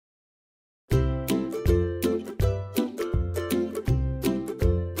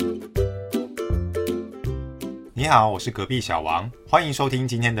你好，我是隔壁小王，欢迎收听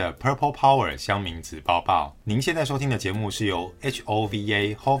今天的 Purple Power 乡民子报报。您现在收听的节目是由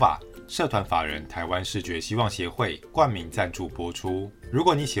HOVA 社团法人台湾视觉希望协会冠名赞助播出。如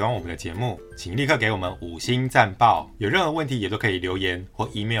果你喜欢我们的节目，请立刻给我们5星赞报，有任何问题也都可以留言或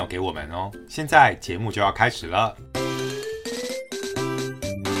email 给我们哦。现在节目就要开始了。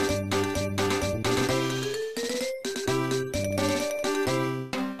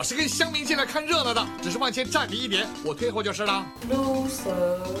是跟乡民进来看热闹的，只是往前站你一点，我退后就是了。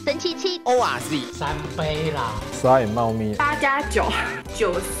loser 神七七 ORZ 3杯啦3猫咪8+9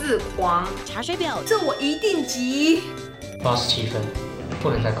 94黄茶水表，这我一定急。87分，不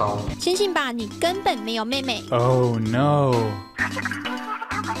能再高了。醒醒吧，你根本没有妹妹。 Oh no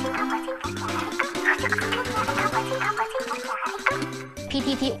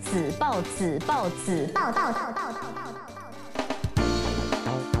PTT 子报子报子报道。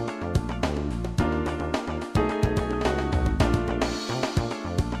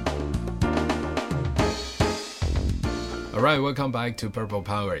Alright, welcome back to Purple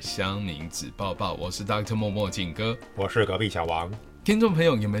Power 乡民子报报，我是 Dr. 默默景哥，我是隔壁小王。听众朋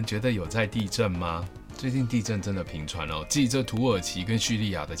友，你们觉得有在地震吗？最近地震真的频传哦，继这土耳其跟叙利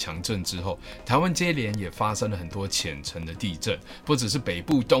亚的强震之后，台湾接连也发生了很多浅层的地震，不只是北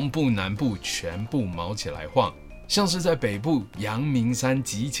部、东部、南部全部毛起来晃。像是在北部阳明山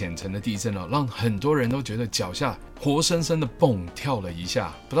极浅层的地震哦，让很多人都觉得脚下活生生的蹦跳了一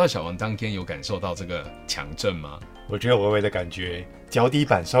下。不知道小王当天有感受到这个强震吗？我觉得微微的感觉，脚底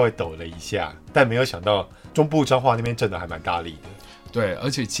板稍微抖了一下，但没有想到中部彰化那边震得还蛮大力的。对，而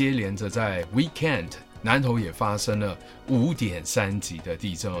且接连着在 Weekend 南投也发生了5.3级的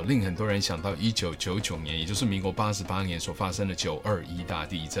地震哦，令很多人想到1999年，也就是民国88年所发生的921大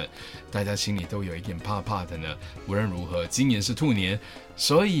地震，大家心里都有一点怕怕的呢。无论如何，今年是兔年，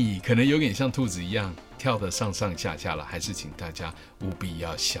所以可能有点像兔子一样跳得上上下下了，还是请大家务必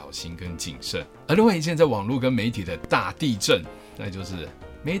要小心跟谨慎。而另外一件在网络跟媒体的大地震，那就是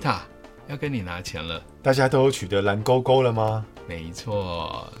Meta 要跟你拿钱了。大家都有取得蓝勾勾了吗？没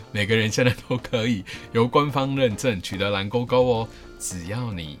错，每个人现在都可以由官方认证取得蓝勾勾哦，只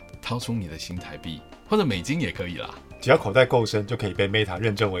要你掏出你的新台币或者美金也可以啦，只要口袋够深就可以被 Meta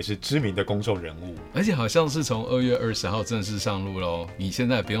认证为是知名的公众人物。而且好像是从2月20号正式上路咯，你现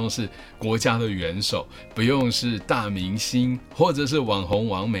在不用是国家的元首，不用是大明星或者是网红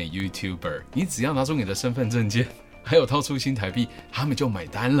网美 YouTuber， 你只要拿出你的身份证件还有掏出新台币，他们就买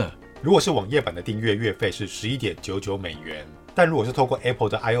单了。如果是网页版的订阅，月费是11.99美元，但如果是透过 Apple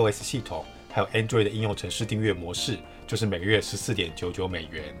的 iOS 系统还有 Android 的应用程式订阅模式，就是每个月14.99美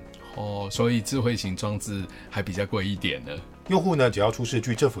元哦，所以智慧型装置还比较贵一点呢。用户呢，只要出示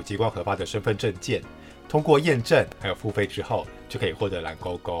具政府机关核发的身份证件，通过验证还有付费之后，就可以获得蓝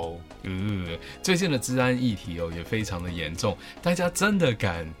勾勾。最近的治安议题哦也非常的严重，大家真的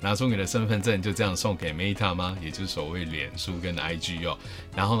敢拿出你的身份证就这样送给 Meta 吗？也就是所谓脸书跟 IG 哦，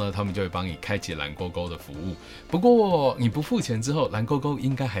然后呢，他们就会帮你开启蓝勾勾的服务。不过你不付钱之后，蓝勾勾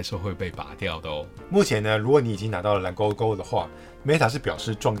应该还是会被拔掉的哦。目前呢，如果你已经拿到了蓝勾勾的话， Meta 是表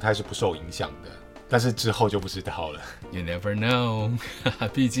示状态是不受影响的，但是之后就不知道了。You never know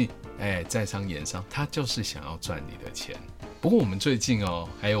毕竟在商言商，他就是想要赚你的钱。不过我们最近哦，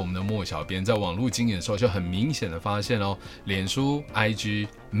还有我们的莫小编在网络经营的时候，就很明显的发现哦，脸书、IG、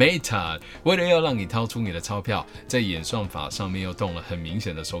Meta 为了要让你掏出你的钞票，在演算法上面又动了很明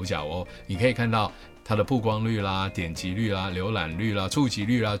显的手脚哦。你可以看到它的曝光率啦、点击率啦、浏览率啦、触及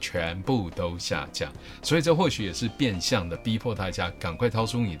率啦，全部都下降。所以这或许也是变相的逼迫大家赶快掏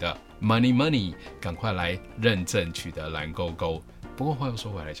出你的 money， 赶快来认证取得蓝勾勾。不过话又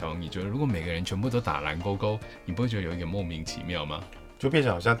说回来，小王，你觉得如果每个人全部都打蓝勾勾，你不会觉得有一点莫名其妙吗？就变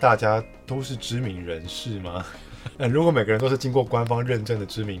成好像大家都是知名人士吗？如果每个人都是经过官方认证的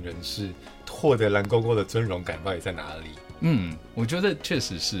知名人士，获得蓝勾勾的尊荣感到底在哪里？我觉得确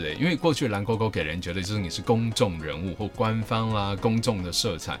实是因为过去蓝勾勾给人觉得就是你是公众人物或官方啦、公众的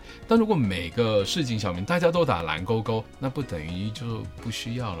色彩，但如果每个市井小民大家都打蓝勾勾，那不等于就不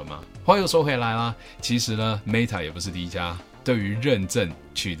需要了吗？话又说回来啦，其实呢 Meta 也不是第一家对于认证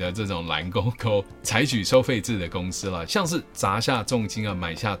取得这种蓝勾勾采取收费制的公司了，像是砸下重金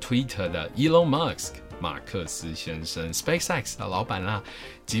买下 Twitter 的 Elon Musk 马克思先生 SpaceX 的老板啦，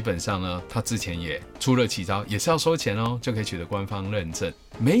基本上呢，他之前也出了奇招，也是要收钱哦，就可以取得官方认证。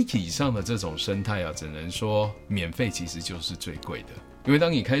媒体上的这种生态只能说免费其实就是最贵的，因为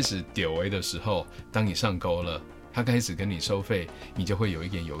当你开始丢位的时候，当你上钩了，他开始跟你收费，你就会有一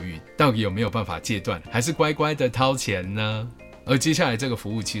点犹豫，到底有没有办法戒断，还是乖乖的掏钱呢？而接下来这个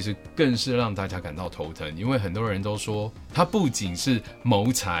服务其实更是让大家感到头疼，因为很多人都说它不仅是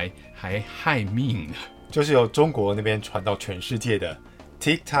谋财，还害命。就是由中国那边传到全世界的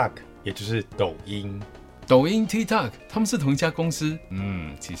TikTok， 也就是抖音。抖音 TikTok 他们是同一家公司？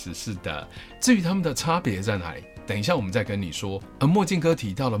其实是的。至于他们的差别在哪里，等一下我们再跟你说。而墨镜哥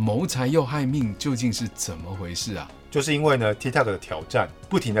提到了谋财又害命，究竟是怎么回事啊？就是因为呢 TikTok 的挑战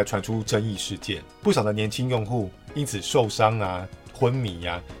不停地传出争议事件，不少的年轻用户因此受伤啊、昏迷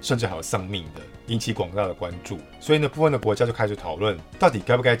啊，甚至还有丧命的，引起广大的关注。所以呢，部分的国家就开始讨论，到底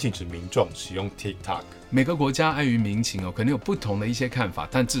该不该禁止民众使用 TikTok。每个国家碍于民情可能有不同的一些看法，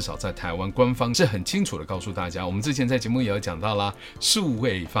但至少在台湾官方是很清楚的告诉大家。我们之前在节目也有讲到啦，数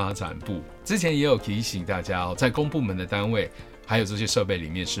位发展部之前也有提醒大家在公部门的单位还有这些设备里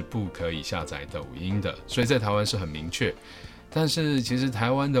面是不可以下载抖音的，所以在台湾是很明确。但是其实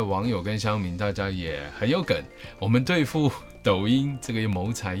台湾的网友跟乡民大家也很有梗，我们对付抖音这个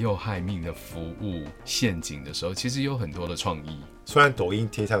谋财又害命的服务陷阱的时候，其实有很多的创意。虽然抖音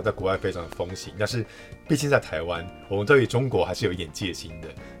TikTok 在国外非常的风行，但是毕竟在台湾，我们对于中国还是有一点戒心的，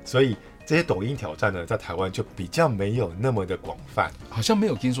所以这些抖音挑战呢，在台湾就比较没有那么的广泛，好像没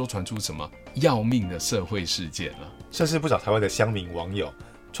有听说传出什么要命的社会事件了。甚至不少台湾的乡民网友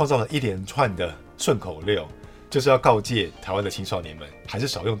创造了一连串的顺口溜，就是要告诫台湾的青少年们，还是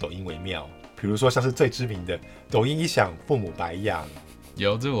少用抖音为妙。比如说像是最知名的抖音一响父母白养，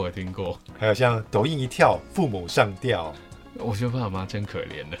有，这我听过。还有像抖音一跳父母上吊，我觉得爸妈真可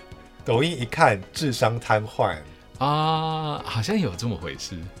怜的。抖音一看智商瘫痪啊，好像有这么回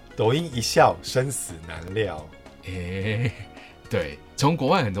事。抖音一笑生死难料，对，从国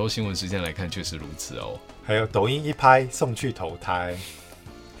外很多新闻事件来看，确实如此哦。还有抖音一拍送去投胎，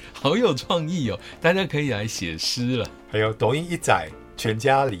好有创意哦，大家可以来写诗了。还有抖音一载全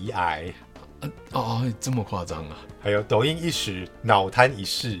家罹癌，这么夸张啊？还有抖音一时脑瘫一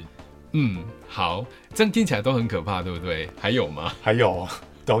世，好，这样听起来都很可怕，对不对？还有吗？还有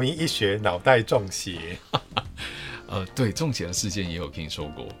抖音一学脑袋中邪，对，中邪的事件也有听说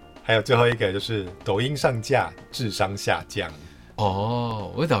过。还有最后一个就是抖音上架智商下降。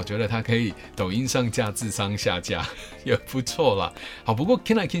我倒觉得他可以抖音上架智商下架也不错啦。好，不过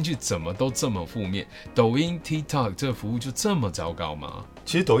听来听去怎么都这么负面，抖音 TikTok 这个服务就这么糟糕吗？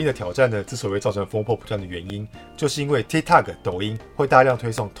其实抖音的挑战呢，之所以会造成风波不断的原因，就是因为 TikTok 抖音会大量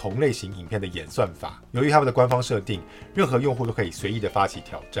推送同类型影片的演算法。由于他们的官方设定，任何用户都可以随意的发起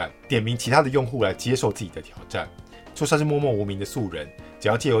挑战，点名其他的用户来接受自己的挑战。就算是默默无名的素人，只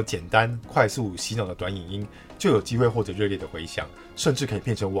要借由简单、快速、洗脑的短影音，就有机会获得热烈的回响，甚至可以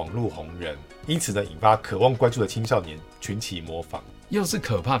变成网络红人。因此呢，引发渴望关注的青少年群起模仿。又是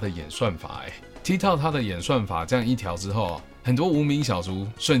可怕的演算法TikTok 它的演算法这样一调之后，很多无名小卒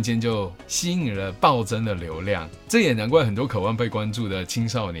瞬间就吸引了暴增的流量。这也难怪很多渴望被关注的青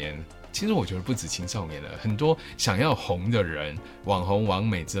少年，其实我觉得不止青少年了，很多想要红的人，网红、网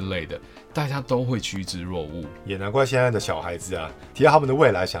美之类的，大家都会趋之若鹜。也难怪现在的小孩子啊，提到他们的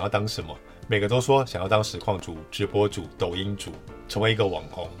未来想要当什么，每个都说想要当实况主、直播主、抖音主，成为一个网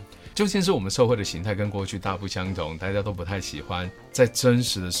红。究竟是我们社会的形态跟过去大不相同，大家都不太喜欢在真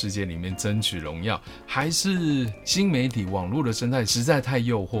实的世界里面争取荣耀，还是新媒体网络的生态实在太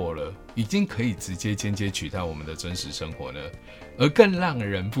诱惑了，已经可以直接间接取代我们的真实生活呢？而更让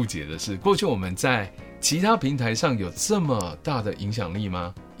人不解的是，过去我们在其他平台上有这么大的影响力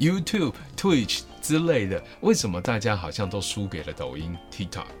吗？ YouTube、Twitch 之类的，为什么大家好像都输给了抖音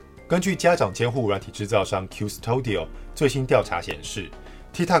TikTok？ 根据家长监护软体制造商 QStudio 最新调查显示，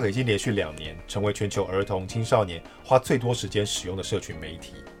 TikTok 已经连续2年成为全球儿童青少年花最多时间使用的社群媒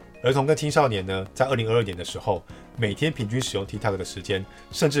体。儿童跟青少年呢，在2022年的时候，每天平均使用 TikTok 的时间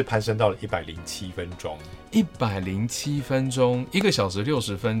甚至攀升到了107分钟。107分钟，1个小时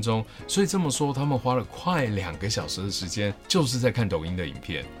60分钟，所以这么说，他们花了快2个小时的时间，就是在看抖音的影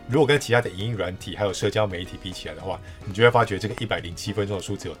片。如果跟其他的影音软体还有社交媒体比起来的话，你就会发觉这个107分钟的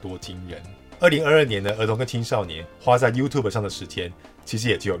数字有多惊人。2022年呢，儿童跟青少年花在 YouTube 上的时间，其实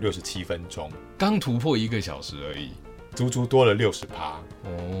也只有67分钟，刚突破1个小时而已，足足多了60%。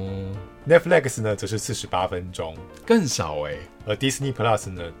Netflix 呢，则是48分钟，更少而 Disney Plus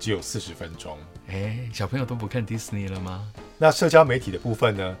呢，只有40分钟。小朋友都不看 Disney 了吗？那社交媒体的部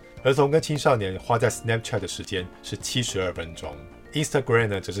分呢，儿童跟青少年花在 Snapchat 的时间是72分钟， Instagram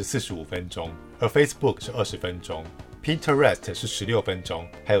呢则是45分钟，而 Facebook 是20分钟， Pinterest 是16分钟，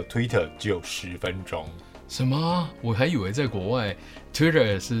还有 Twitter 只有10分钟。什么？我还以为在国外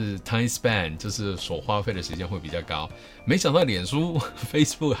Twitter 是 time span， 就是所花费的时间会比较高，没想到脸书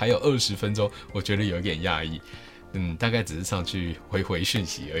Facebook 还有20分钟，我觉得有点讶异。大概只是上去回讯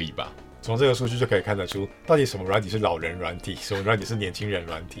息而已吧。从这个数据就可以看得出，到底什么软体是老人软体，什么软体是年轻人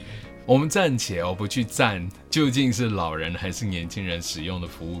软体。我们暂且不去赞究竟是老人还是年轻人使用的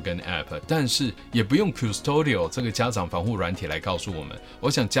服务跟 App， 但是也不用 Custodio 这个家长防护软体来告诉我们。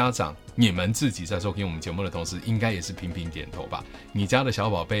我想家长你们自己在收听我们节目的同时，应该也是频频点头吧？你家的小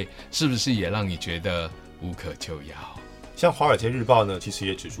宝贝是不是也让你觉得无可救药？像《华尔街日报》呢，其实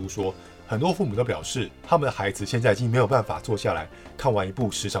也指出说，很多父母都表示，他们的孩子现在已经没有办法坐下来看完一部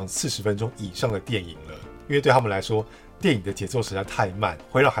时长40分钟以上的电影了，因为对他们来说，电影的节奏实在太慢，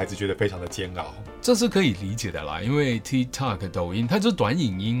会让孩子觉得非常的煎熬。这是可以理解的啦，因为 TikTok 抖音它就是短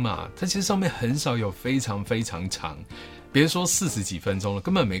影音嘛，它其实上面很少有非常非常长，别说40几分钟了，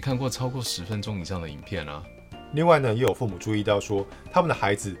根本没看过超过10分钟以上的影片啊。另外呢，也有父母注意到说，他们的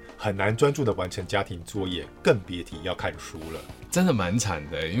孩子很难专注的完成家庭作业，更别提要看书了。真的蛮惨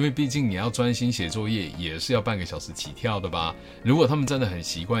的，因为毕竟你要专心写作业，也是要半个小时起跳的吧。如果他们真的很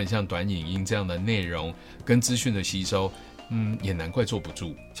习惯像短影音这样的内容跟资讯的吸收，也难怪坐不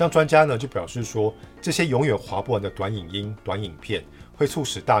住。像专家呢就表示说，这些永远滑不完的短影音、短影片会促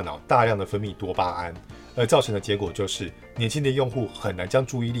使大脑大量的分泌多巴胺，而造成的结果就是年轻的用户很难将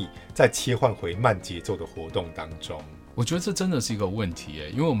注意力再切换回慢节奏的活动当中。我觉得这真的是一个问题耶，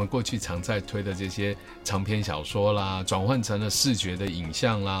因为我们过去常在推的这些长篇小说啦，转换成了视觉的影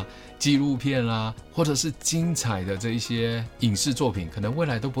像啦、纪录片啦，或者是精彩的这一些影视作品，可能未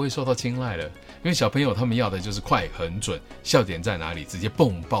来都不会受到青睐了，因为小朋友他们要的就是快、很准，笑点在哪里，直接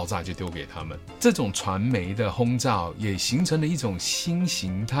蹦爆炸就丢给他们。这种传媒的轰炸也形成了一种新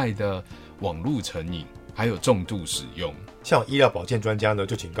形态的网络成瘾，还有重度使用。像医疗保健专家呢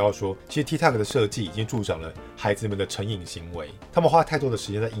就警告说，其实 TikTok 的设计已经助长了孩子们的成瘾行为，他们花太多的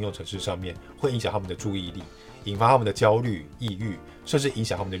时间在应用程式上面，会影响他们的注意力，引发他们的焦虑、抑郁，甚至影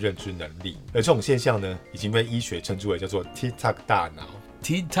响他们的认知能力。而这种现象呢，已经被医学称之为叫做 TikTok 大脑。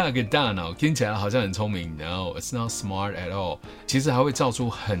TikTok 大脑听起来好像很聪明 ，No, it's not smart at all。其实还会造出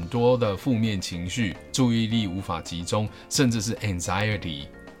很多的负面情绪，注意力无法集中，甚至是 anxiety。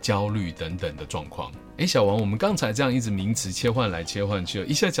焦虑等等的状况。小王，我们刚才这样一直名词切换来切换去，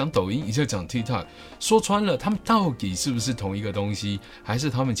一下讲抖音，一下讲 TikTok， 说穿了，他们到底是不是同一个东西，还是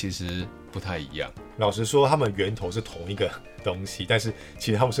他们其实不太一样？老实说，他们源头是同一个东西，但是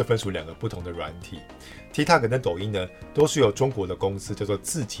其实他们是分属两个不同的软体。TikTok 跟抖音呢，都是由中国的公司叫做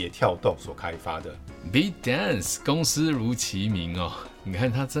字节跳动所开发的。ByteDance 公司如其名哦，你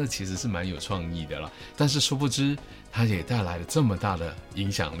看它这其实是蛮有创意的啦，但是殊不知它也带来了这么大的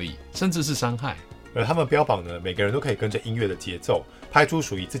影响力，甚至是伤害。而他们标榜呢，每个人都可以跟着音乐的节奏拍出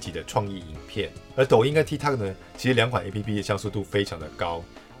属于自己的创意影片。而抖音跟 TikTok 呢，其实两款 APP 的像素度非常的高，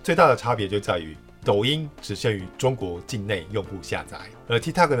最大的差别就在于抖音只限于中国境内用户下载，而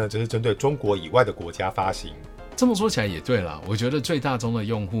TikTok 呢，则是针对中国以外的国家发行。这么说起来也对啦，我觉得最大宗的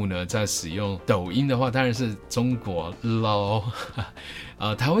用户呢，在使用抖音的话，当然是中国咯。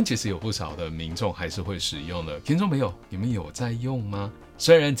台湾其实有不少的民众还是会使用的。听众朋友，你们有在用吗？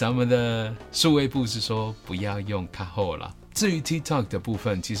虽然咱们的数位部是说不要用卡后啦。至于 TikTok 的部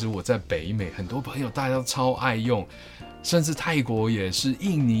分，其实我在北美很多朋友大家都超爱用，甚至泰国也是，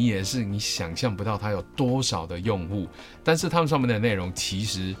印尼也是，你想象不到它有多少的用户，但是他们上面的内容其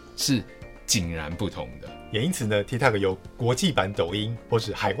实是井然不同的。也因此呢 ，TikTok 有国际版抖音或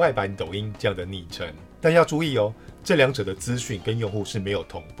是海外版抖音这样的昵称。但要注意哦，这两者的资讯跟用户是没有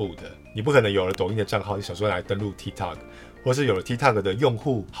同步的。你不可能有了抖音的账号，你想说来登录 TikTok， 或是有了 TikTok 的用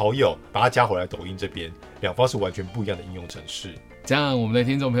户好友，把它加回来抖音这边，两方是完全不一样的应用程式。这样我们的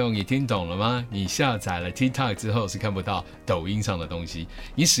听众朋友你听懂了吗？你下载了 TikTok 之后是看不到抖音上的东西，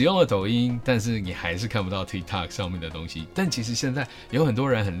你使用了抖音，但是你还是看不到 TikTok 上面的东西。但其实现在有很多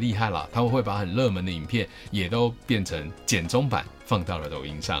人很厉害了，他们会把很热门的影片也都变成简中版放到了抖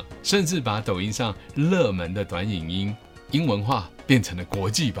音上，甚至把抖音上热门的短影音英文化变成了国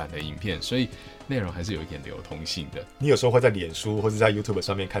际版的影片，所以内容还是有一点流通性的。你有时候会在脸书或者在 YouTube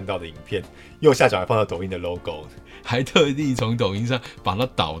上面看到的影片，右下角还放到抖音的 logo， 还特地从抖音上把它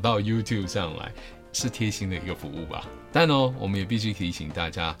导到 YouTube 上来，是贴心的一个服务吧。但我们也必须提醒大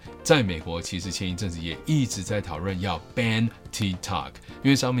家，在美国其实前一阵子也一直在讨论要 ban TikTok， 因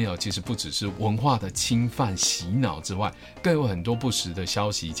为上面其实不只是文化的侵犯洗脑之外，更有很多不实的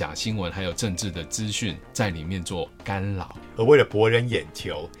消息、假新闻还有政治的资讯在里面做干扰。而为了博人眼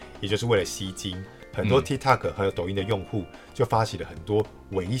球，也就是为了吸睛，很多 TikTok 还有抖音的用户就发起了很多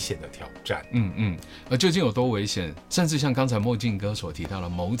危险的挑战。而究竟有多危险？甚至像刚才墨镜哥所提到的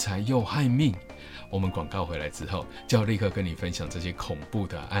谋财又害命。我们广告回来之后，就要立刻跟你分享这些恐怖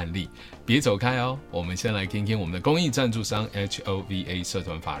的案例，别走开哦。我们先来听听我们的公益赞助商 HOVA 社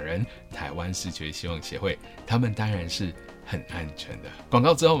团法人台湾视觉希望协会，他们当然是很安全的。广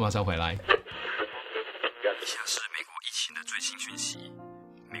告之后马上回来。以下是美国疫情的最新讯息。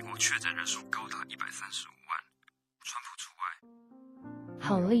美美国确诊人数高达135万，川普除外。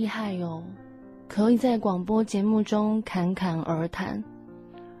好厉害哦，可以在广播节目中侃侃而谈，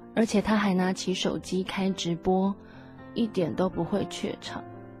而且他还拿起手机开直播，一点都不会怯场。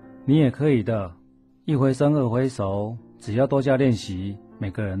你也可以的，一回生二回熟，只要多加练习，每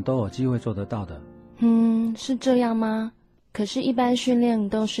个人都有机会做得到的。是这样吗？可是一般训练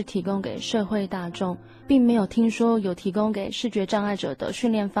都是提供给社会大众，并没有听说有提供给视觉障碍者的训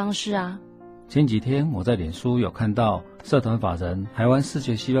练方式啊。前几天我在脸书有看到社团法人台湾视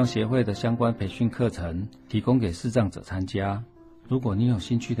觉希望协会的相关培训课程，提供给视障者参加。如果你有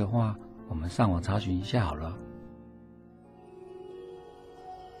兴趣的话，我们上网查询一下好了。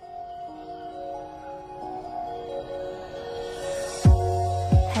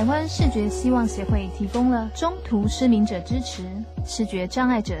台湾视觉希望协会提供了中途失明者支持、视觉障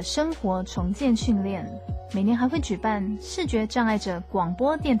碍者生活重建训练，每年还会举办视觉障碍者广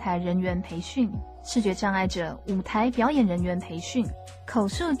播电台人员培训、视觉障碍者舞台表演人员培训、口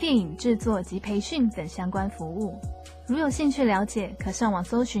述电影制作及培训等相关服务。如有兴趣了解，可上网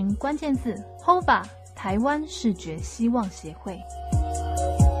搜寻关键字 HOVA 台湾视觉希望协会。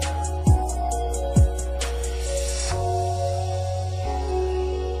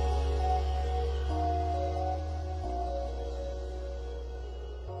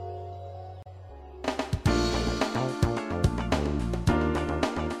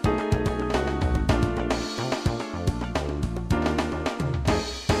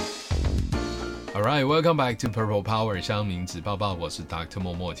Alright, welcome back to Purple Power 乡民子报报，我是 Dr.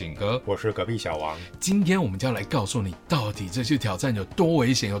 默默景哥，我是隔壁小王。今天我们就要来告诉你，到底这些挑战有多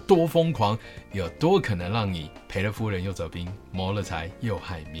危险，有多疯狂，有多可能让你赔了夫人又折兵，谋了财又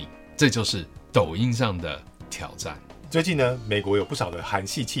害命。这就是抖音上的挑战。最近呢，美国有不少的韩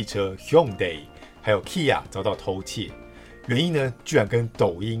系汽车 Hyundai 还有 Kia 遭到偷窃，原因呢，居然跟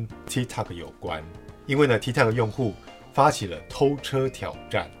抖音 TikTok 有关。因为呢 TikTok 用户发起了偷车挑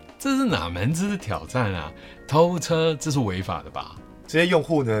战。这是哪门子的挑战啊？偷车这是违法的吧？这些用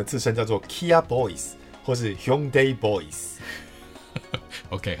户呢，自称叫做 Kia Boys 或是 Hyundai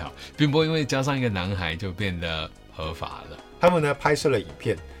Boys。OK， 好，并不会因为加上一个男孩就变得合法了。他们呢拍摄了影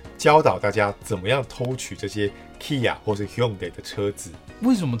片，教导大家怎么样偷取这些 Kia 或是 Hyundai 的车子。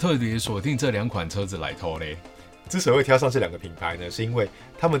为什么特别锁定这两款车子来偷嘞？之所以会挑上这两个品牌呢，是因为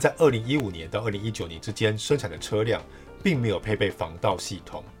他们在2015年到2019年之间生产的车辆并没有配备防盗系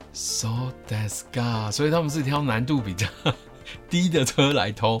统。So that's God， 所以他们是挑难度比较低的车来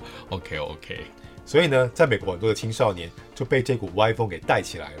偷。OK， 所以呢，在美国很多的青少年就被这股歪风给带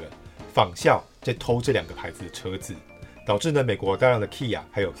起来了，仿效在偷这两个牌子的车子，导致呢美国大量的 Kia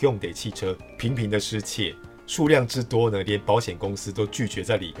还有 Hyundai 汽车频频的失窃，数量之多呢，连保险公司都拒绝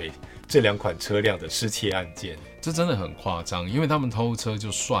再理赔这两款车辆的失窃案件。这真的很夸张，因为他们偷车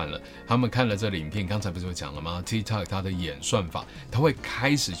就算了，他们看了这影片，刚才不是有讲了吗 ？TikTok 它的演算法，它会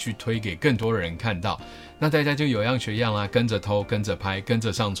开始去推给更多的人看到，那大家就有样学样啦，跟着偷，跟着拍，跟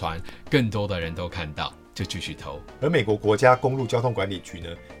着上传，更多的人都看到，就继续偷。而美国国家公路交通管理局呢，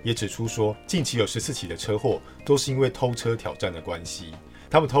也指出说，近期有14起的车祸都是因为偷车挑战的关系。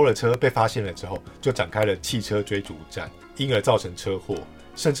他们偷了车被发现了之后，就展开了汽车追逐战，因而造成车祸，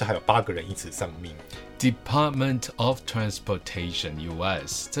甚至还有8个人因此丧命。Department of Transportation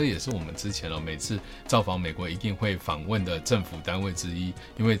US， 这也是我们之前每次造访美国一定会访问的政府单位之一，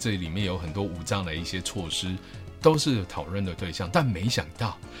因为这里面有很多无障的一些措施，都是讨论的对象。但没想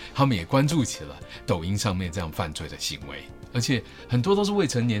到他们也关注起了抖音上面这样犯罪的行为，而且很多都是未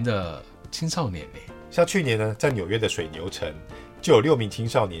成年的青少年耶。像去年呢，在纽约的水牛城就有6名青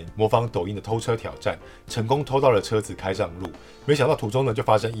少年模仿抖音的偷车挑战，成功偷到了车子开上路，没想到途中呢就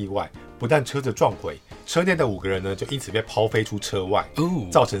发生意外，不但车子撞毁，车内的5个人呢就因此被抛飞出车外，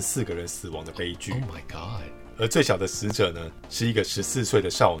造成4个人死亡的悲剧。Oh my god！ 而最小的死者呢是一个14岁的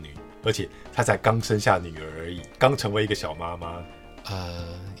少女，而且她才刚生下女儿而已，刚成为一个小妈妈。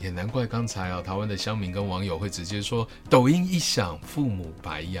也难怪刚才台湾的乡民跟网友会直接说，抖音一响，父母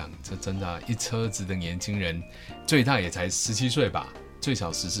白养。这真的一车子的年轻人，最大也才17岁吧，最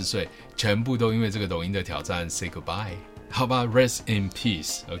小14岁，全部都因为这个抖音的挑战 say goodbye。好吧 ，rest in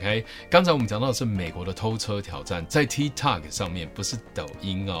peace。OK， 刚才我们讲到的是美国的偷车挑战，在 TikTok 上面，不是抖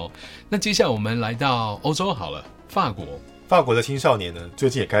音哦。那接下来我们来到欧洲好了，法国。法国的青少年呢，最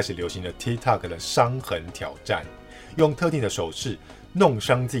近也开始流行了 TikTok 的伤痕挑战。用特定的手势弄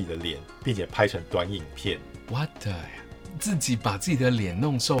伤自己的脸，并且拍成短影片。What the？ 自己把自己的脸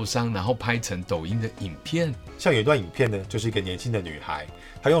弄受伤，然后拍成抖音的影片。像有一段影片呢，就是一个年轻的女孩，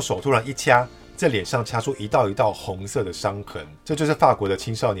她用手突然一掐，在脸上掐出一道一道红色的伤痕。这就是法国的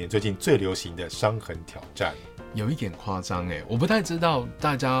青少年最近最流行的伤痕挑战。有一点夸张诶，我不太知道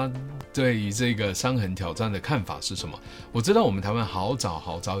大家对于这个伤痕挑战的看法是什么。我知道我们台湾好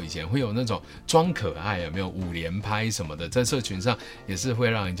早以前会有那种装可爱，有没有5连拍什么的，在社群上也是会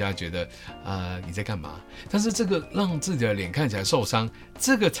让人家觉得你在干嘛？但是这个让自己的脸看起来受伤，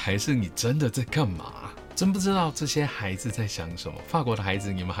这个才是你真的在干嘛？真不知道这些孩子在想什么。法国的孩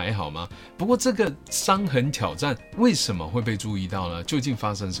子，你们还好吗？不过这个伤痕挑战为什么会被注意到呢？究竟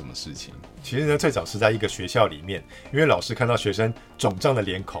发生什么事情？其实呢，最早是在一个学校里面，因为老师看到学生肿胀的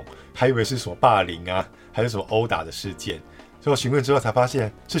脸孔，还以为是什么霸凌啊，还是什么殴打的事件，最后询问之后才发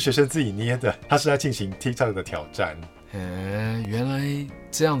现是学生自己捏的，他是在进行 TikTok 的挑战。原来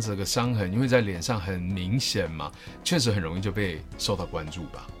这样子的伤痕，因为在脸上很明显嘛，确实很容易就被受到关注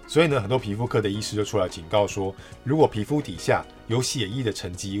吧。所以呢，很多皮肤科的医师就出来警告说，如果皮肤底下有血液的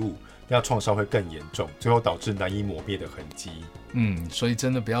沉积物，那创伤会更严重，最后导致难以抹灭的痕迹。所以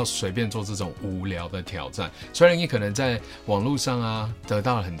真的不要随便做这种无聊的挑战。虽然你可能在网络上啊得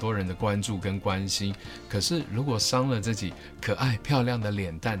到了很多人的关注跟关心，可是如果伤了自己可爱漂亮的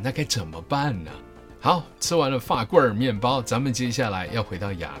脸蛋，那该怎么办呢？好，吃完了法棍儿面包，咱们接下来要回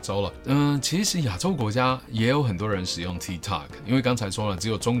到亚洲了。其实亚洲国家也有很多人使用 TikTok， 因为刚才说了，只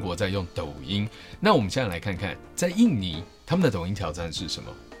有中国在用抖音。那我们现在来看看，在印尼他们的抖音挑战是什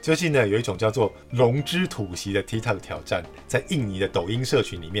么？最近呢，有一种叫做龙之吐息的 TikTok 挑战，在印尼的抖音社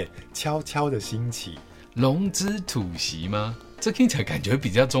群里面悄悄的兴起。龙之吐息吗？这听起来感觉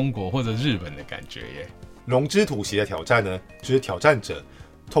比较中国或者日本的感觉耶。龙之吐息的挑战呢，就是挑战者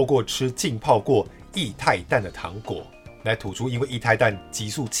透过吃浸泡过液态氮的糖果来吐出因为液态氮急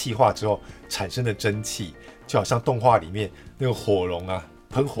速气化之后产生的蒸汽，就好像动画里面那个火龙啊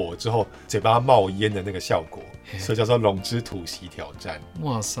喷火之后嘴巴冒烟的那个效果，所以叫做龙之吐息挑战。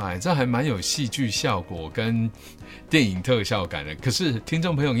哇塞，这还蛮有戏剧效果跟电影特效感的。可是听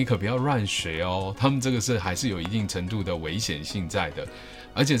众朋友，你可不要乱学哦，他们这个是还是有一定程度的危险性在的，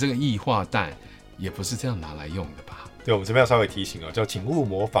而且这个液化氮也不是这样拿来用的吧？对，我们这边要稍微提醒哦，叫请勿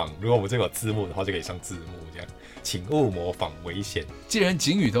模仿。如果我们这个有字幕的话，就可以上字幕，这样请勿模仿，危险。既然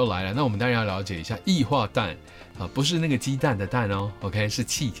警语都来了，那我们当然要了解一下液化氮不是那个鸡蛋的蛋哦 ，OK， 是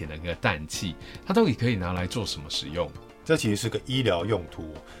气体的那个氮气，它到底可以拿来做什么使用？这其实是个医疗用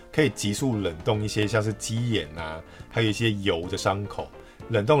途，可以急速冷冻一些像是鸡眼啊，还有一些油的伤口。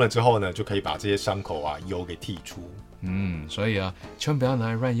冷冻了之后呢，就可以把这些伤口啊油给剔出。所以千万不要拿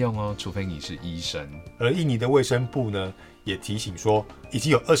来乱用哦，除非你是医生。而印尼的卫生部呢，也提醒说，已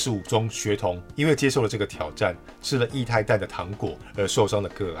经有25宗学童因为接受了这个挑战，吃了液态氮的糖果而受伤的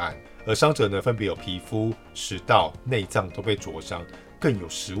个案。而伤者呢，分别有皮肤、食道、内脏都被灼伤，更有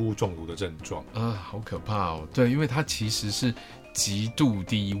食物中毒的症状。好可怕哦！对，因为它其实是极度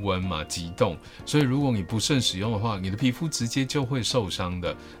低温嘛，急冻，所以如果你不慎使用的话，你的皮肤直接就会受伤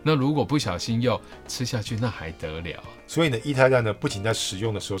的。那如果不小心又吃下去，那还得了？所以呢，液态氮呢，不仅在使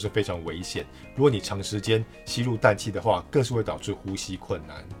用的时候是非常危险，如果你长时间吸入氮气的话，更是会导致呼吸困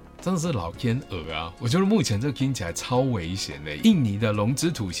难。真的是老天鹅啊！我觉得目前这个听起来超危险的。印尼的龙之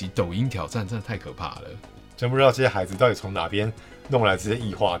吐息抖音挑战真的太可怕了，真不知道这些孩子到底从哪边弄来这些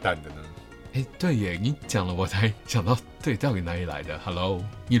液化氮的呢？对耶，你讲了我才想到，对，到底哪里来的 ？Hello，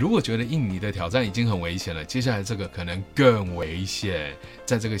 你如果觉得印尼的挑战已经很危险了，接下来这个可能更危险。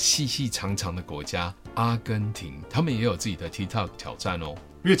在这个细细长长的国家阿根廷，他们也有自己的 TikTok 挑战哦。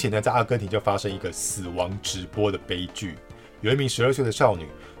日前呢，在阿根廷就发生一个死亡直播的悲剧，有一名12岁的少女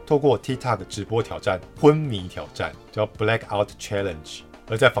透过 TikTok 直播挑战昏迷挑战，叫 Blackout Challenge，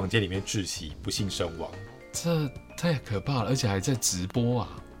 而在房间里面窒息，不幸身亡。这太可怕了，而且还在直播啊！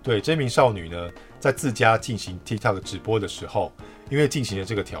对，这名少女呢，在自家进行 TikTok 直播的时候，因为进行了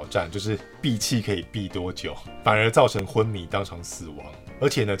这个挑战，就是闭气可以闭多久，反而造成昏迷，当场死亡。而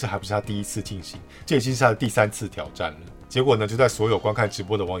且呢，这还不是她第一次进行，这已经是她的第3次挑战了。结果呢，就在所有观看直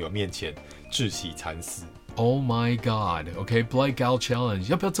播的网友面前窒息惨死。Oh my God，OK，Blackout Challenge，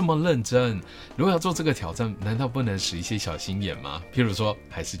 要不要这么认真？如果要做这个挑战，难道不能使一些小心眼吗？譬如说，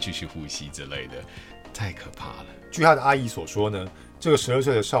还是继续呼吸之类的，太可怕了。据她的阿姨所说呢，这个12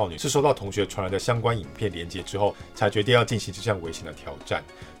岁的少女是收到同学传来的相关影片连结之后，才决定要进行这项危险的挑战，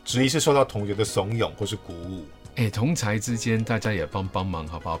质疑是受到同学的怂恿或是鼓舞。同侪之间大家也帮忙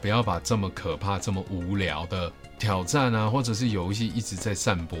好不好？不要把这么可怕、这么无聊的挑战啊，或者是游戏一直在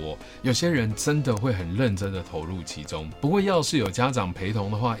散播。有些人真的会很认真的投入其中。不过要是有家长陪同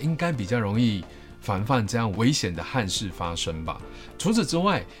的话，应该比较容易防范这样危险的憾事发生吧。除此之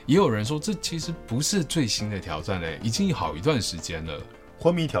外，也有人说这其实不是最新的挑战已经有好一段时间了。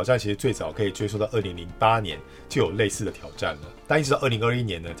昏迷挑战其实最早可以追溯到2008年就有类似的挑战了，但一直到2021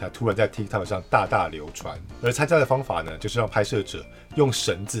年呢，才突然在 TikTok 上大流传。而参加的方法呢，就是让拍摄者用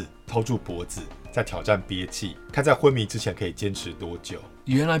绳子套住脖子，在挑战憋气，看在昏迷之前可以坚持多久。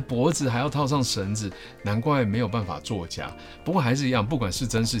原来脖子还要套上绳子，难怪没有办法作假。不过还是一样，不管是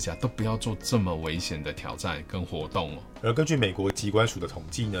真是假，都不要做这么危险的挑战跟活动哦。而根据美国疾管署的统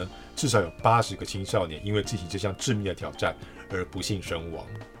计呢，至少有80个青少年因为进行这项致命的挑战而不幸身亡。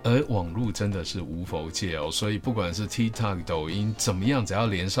而网络真的是无佛界哦，所以不管是 TikTok、抖音怎么样，只要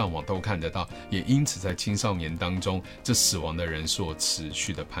连上网都看得到。也因此在青少年当中，这死亡的人数持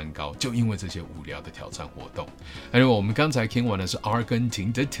续的攀高，就因为这些无聊的挑战活动。而我们刚才听完的是阿根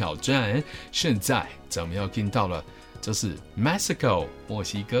廷的挑战，现在咱们要听到了，这是 Mexico 墨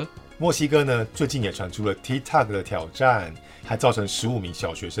西哥。墨西哥呢，最近也传出了 TikTok 的挑战，还造成15名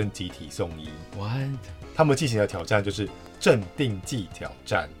小学生集体送医。What？ 他们进行的挑战就是镇定剂挑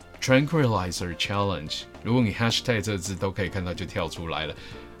战 ，Tranquilizer Challenge。如果你 hashtag 这字都可以看到，就跳出来了。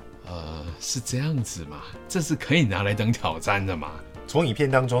是这样子吗？这是可以拿来当挑战的吗？从影片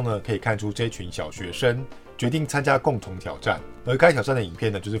当中呢，可以看出这群小学生决定参加共同挑战，而该挑战的影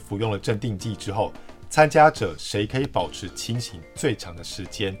片呢，就是服用了镇定剂之后，参加者谁可以保持清醒最长的时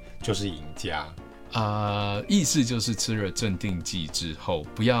间，就是赢家。意思就是吃了镇定剂之后，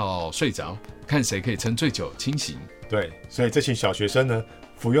不要睡着，看谁可以撑最久清醒。对，所以这群小学生呢，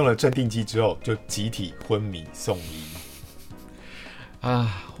服用了镇定剂之后，就集体昏迷送医。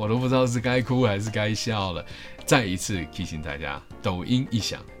我都不知道是该哭还是该笑了。再一次提醒大家，抖音一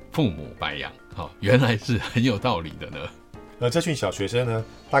响，父母白养。原来是很有道理的呢。而这群小学生呢，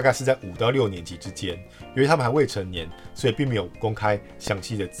大概是在5到6年级之间，由于他们还未成年，所以并没有公开详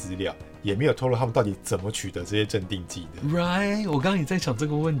细的资料，也没有透露他们到底怎么取得这些镇定剂的。Right， 我刚刚也在想这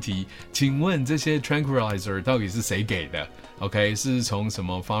个问题，请问这些 tranquilizer 到底是谁给的 ？OK， 是从什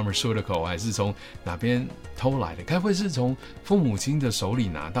么 pharmaceutical 还是从哪边偷来的？该不会是从父母亲的手里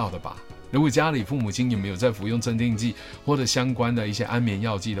拿到的吧？如果家里父母亲有没有在服用镇定剂或者相关的一些安眠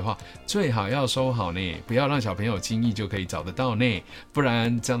药剂的话，最好要收好呢，不要让小朋友轻易就可以找得到呢，不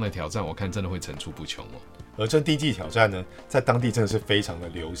然这样的挑战我看真的会层出不穷哦。而镇定剂挑战呢，在当地真的是非常的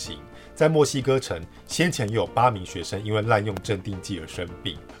流行。在墨西哥城，先前也有8名学生因为滥用镇定剂而生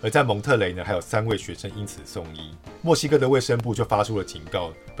病，而在蒙特雷呢，还有3位学生因此送医。墨西哥的卫生部就发出了警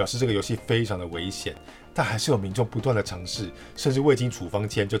告，表示这个游戏非常的危险，但还是有民众不断的尝试，甚至未经处方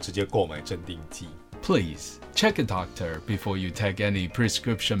签就直接购买镇定剂。Please check a doctor before you take any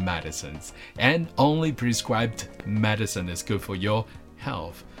prescription medicines, and only prescribed medicine is good for your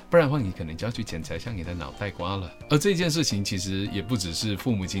health.不然的话，你可能就要去检查一下你的脑袋瓜了。而这件事情其实也不只是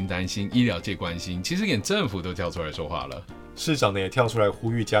父母亲担心，医疗界关心，其实连政府都跳出来说话了。市长呢也跳出来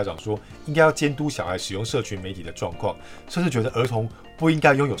呼吁家长说，应该要监督小孩使用社群媒体的状况，甚至觉得儿童不应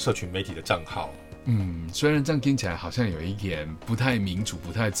该拥有社群媒体的账号。虽然这样听起来好像有一点不太民主、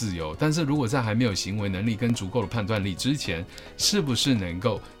不太自由，但是如果在还没有行为能力跟足够的判断力之前，是不是能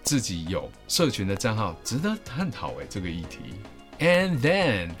够自己有社群的账号，值得探讨这个议题。And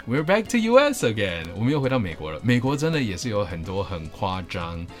then we're back to US again. 我们又回到美国了。美国真的也是有很多很夸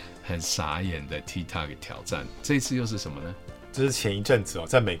张、很傻眼的 TikTok 挑战。这一次又是什么呢？这是前一阵子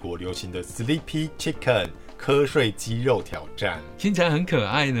在美国流行的 Sleepy Chicken 瞌睡鸡肉挑战。听起来很可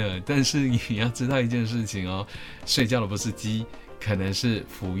爱呢，但是你要知道一件事情哦，睡觉的不是鸡，可能是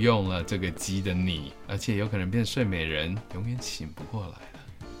服用了这个鸡的你，而且有可能变睡美人，永远醒不过来了。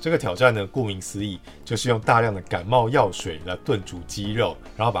这个挑战呢，顾名思义，就是用大量的感冒药水来炖煮鸡肉，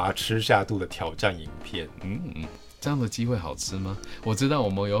然后把它吃下肚的挑战影片。这样的鸡会好吃吗？我知道我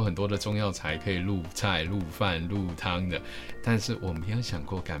们有很多的中药材可以入菜、入饭、入汤的，但是我没有想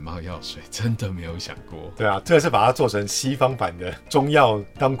过感冒药水，真的没有想过。对啊，这个是把它做成西方版的中药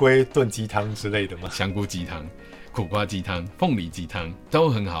当归炖鸡汤之类的吗？香菇鸡汤、苦瓜鸡汤、凤梨鸡汤都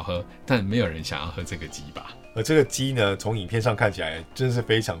很好喝，但没有人想要喝这个鸡吧？而这个鸡呢，从影片上看起来真的是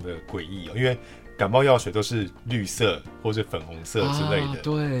非常的诡异因为感冒药水都是绿色或是粉红色之类的，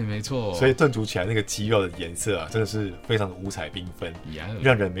对，没错。所以炖煮起来那个鸡肉的颜色真的是非常的五彩缤纷，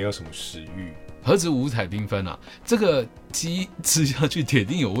让人没有什么食欲。何止五彩缤纷啊！这个鸡吃下去铁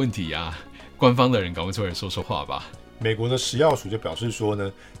定有问题啊！官方的人赶快出来说说话吧。美国的食药署就表示说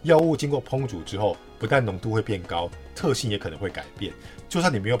呢，药物经过烹煮之后，不但浓度会变高，特性也可能会改变。就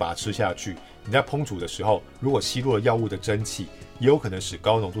算你没有把它吃下去，你在烹煮的时候，如果吸入了药物的蒸汽，也有可能使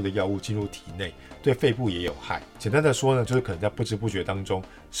高浓度的药物进入体内，对肺部也有害。简单的说呢，就是可能在不知不觉当中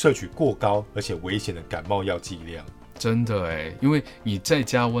摄取过高而且危险的感冒药剂量。真的耶，因为你再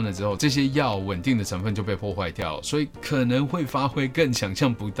加温了之后，这些药稳定的成分就被破坏掉了，所以可能会发挥更想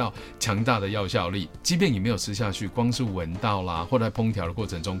象不到强大的药效力。即便你没有吃下去，光是闻到啦，或在烹调的过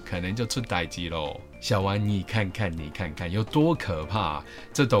程中，可能就出代志咯。小丸，你看看有多可怕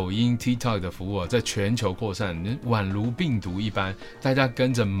这抖音 TikTok 的服务在全球扩散，宛如病毒一般，大家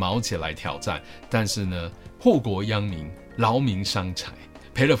跟着毛起来挑战。但是呢，祸国殃民，劳民伤财，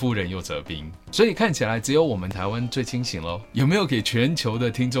赔了夫人又折兵，所以看起来只有我们台湾最清醒咯。有没有给全球的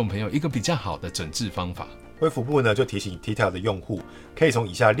听众朋友一个比较好的整治方法？卫福部呢就提醒 TikTok 的用户，可以从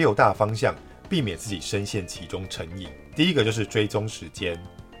以下6大方向避免自己深陷其中成瘾。第一个就是追踪时间，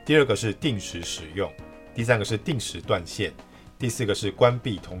第二个是定时使用，第三个是定时断线，第四个是关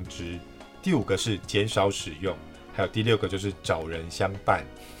闭通知，第5个是减少使用，还有第6个就是找人相伴。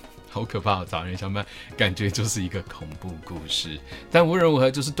好可怕，找人相伴，感觉就是一个恐怖故事。但无论如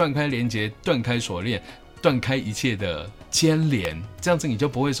何，就是断开连结，断开锁链，断开一切的牵连，这样子你就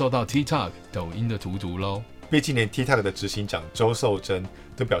不会受到 TikTok 抖音的荼毒咯。毕竟连 TikTok 的执行长周受珍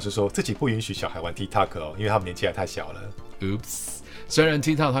都表示说自己不允许小孩玩 TikTok 哦，因为他们年纪还太小了。Oops， 虽然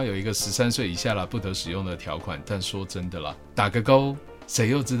TikTok 它有一个13岁以下啦不得使用的条款，但说真的啦，打个勾，谁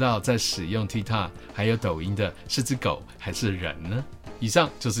又知道在使用 TikTok 还有抖音的是只狗还是人呢？以上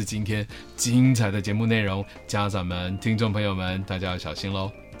就是今天精彩的节目内容，家长们、听众朋友们，大家要小心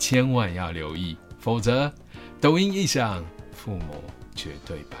咯，千万要留意，否则抖音一响，父母绝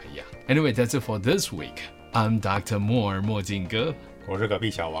对白养。Anyway, that's it for this week. I'm Dr. Moore 墨镜哥，我是隔壁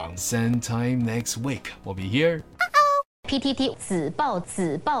小王。Same time next week, we'll be here. PTT 子报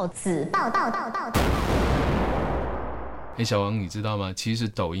小王，你知道吗？其实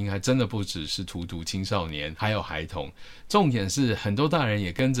抖音还真的不只是荼毒青少年，还有孩童。重点是很多大人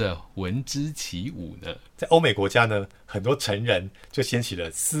也跟着闻之起舞呢。在欧美国家呢，很多成人就掀起了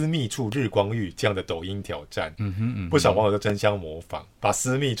私密处日光浴这样的抖音挑战。不少网友都争相模仿，把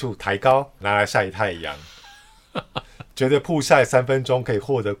私密处抬高拿来晒太阳，觉得曝晒3分钟可以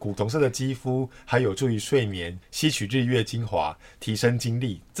获得古铜色的肌肤，还有助于睡眠，吸取日月精华，提升精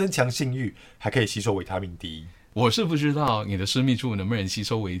力，增强性欲，还可以吸收维他命 D。我是不知道你的私密处能不能吸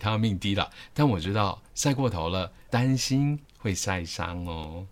收维他命 D 啦，但我知道晒过头了，担心会晒伤哦。